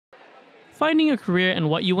Finding a career and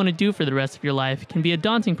what you want to do for the rest of your life can be a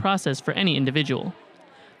daunting process for any individual.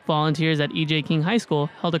 Volunteers at E.J. King High School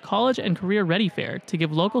held a college and career ready fair to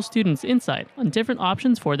give local students insight on different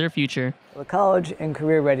options for their future. The College and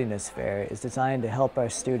Career Readiness Fair is designed to help our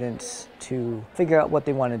students to figure out what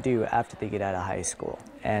they want to do after they get out of high school.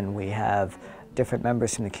 And we have different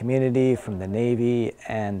members from the community, from the Navy,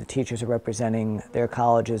 and the teachers are representing their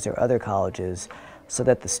colleges or other colleges so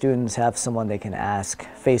that the students have someone they can ask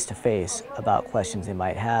face-to-face about questions they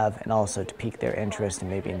might have, and also to pique their interest and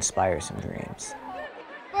maybe inspire some dreams.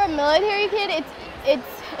 For a military kid,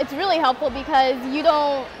 it's really helpful because you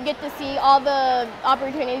don't get to see all the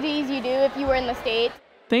opportunities you do if you were in the States.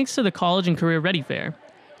 Thanks to the College and Career Ready Fair,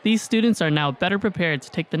 these students are now better prepared to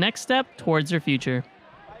take the next step towards their future.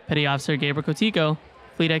 Petty Officer Gabriel Kotiko,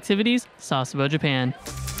 Fleet Activities, Sasebo, Japan.